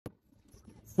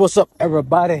What's up,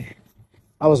 everybody?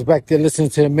 I was back there listening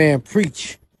to the man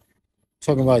preach,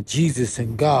 talking about Jesus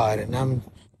and God, and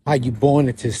how you born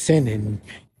into sin, and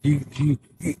you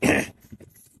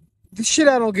the shit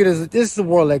I don't get is this is the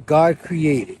world that God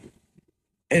created,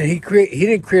 and he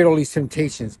didn't create all these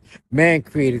temptations. Man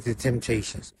created the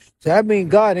temptations, so that means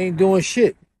God ain't doing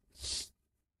shit.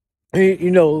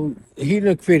 He done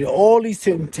created all these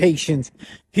temptations.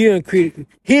 He didn't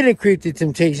create the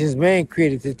temptations. Man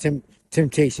created the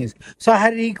temptations. So how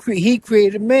did he create? He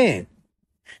created man.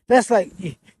 That's like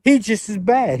he just as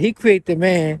bad. He created the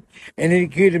man, and then he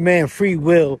created man free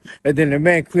will, and then the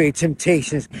man created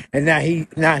temptations, and now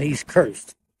he's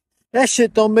cursed. That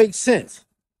shit don't make sense.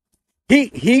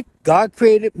 God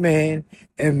created man,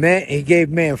 and he gave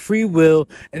man free will,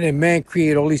 and then man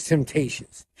created all these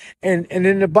temptations. And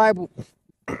in the Bible,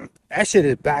 that shit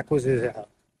is backwards as hell.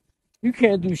 You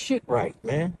can't do shit right,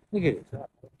 man. Look at this. I'll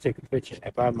take a picture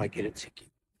if I might get a ticket.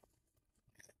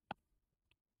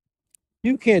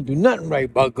 You can't do nothing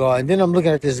right by God. And then I'm looking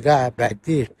at this guy back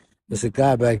there. There's a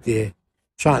guy back there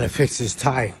trying to fix his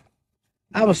tire.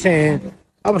 I was saying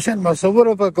to myself, what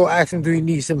if I go ask him, do he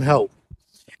need some help?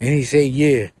 And he said,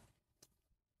 yeah.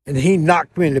 And he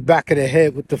knocked me in the back of the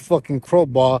head with the fucking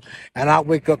crowbar, and I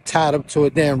wake up tied up to a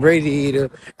damn radiator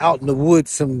out in the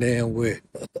woods some damn where.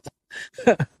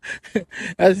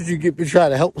 That's what you get to try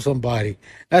to help somebody.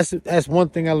 That's one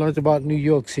thing I learned about New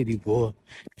York City, boy.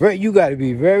 You got to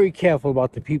be very careful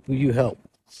about the people you help.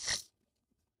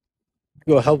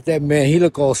 You go help that man. He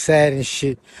look all sad and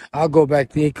shit. I'll go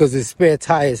back there because his spare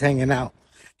tire is hanging out.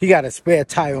 He got a spare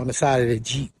tire on the side of the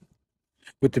Jeep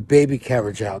with the baby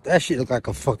carriage out. That shit look like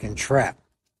a fucking trap.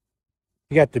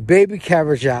 You got the baby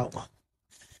carriage out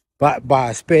by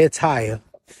a spare tire,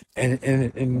 and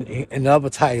the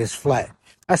other tire is flat.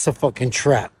 That's a fucking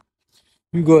trap.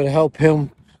 You go to help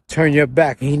him, turn your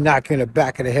back, and he knock you in the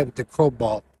back of the head with the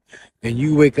crowbar, and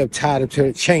you wake up tied up to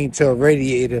the chain to a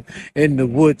radiator in the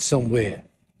woods somewhere.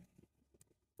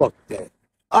 Fuck that.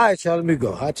 All right, y'all, let me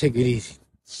go. I'll take it easy.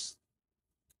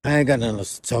 I ain't got nothing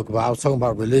else to talk about. I was talking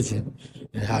about religion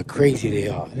and how crazy they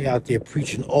are. They out there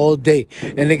preaching all day,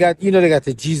 and they got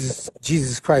the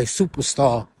Jesus Christ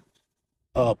superstar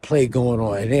play going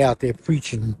on, and they out there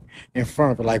preaching in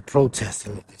front of it, like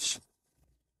protesting and shit.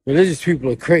 Religious people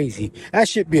are crazy. That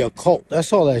should be a cult.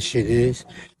 That's all that shit is.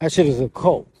 That shit is a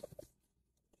cult.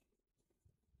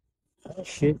 That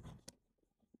shit.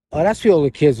 Oh, that's where all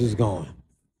the kids was going.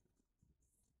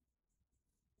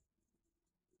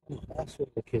 That's where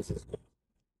the kids is going.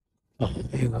 Oh,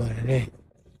 ain't one of there.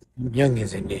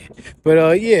 Youngins in there.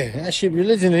 But yeah, that shit.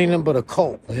 Religion ain't nothing but a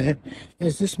cult, man.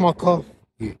 Is this my car?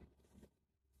 Yeah.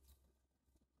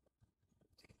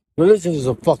 Religion is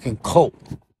a fucking cult.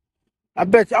 I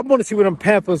bet you, I want to see what them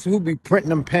pamphlets, who be printing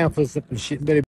them pamphlets up and shit. Better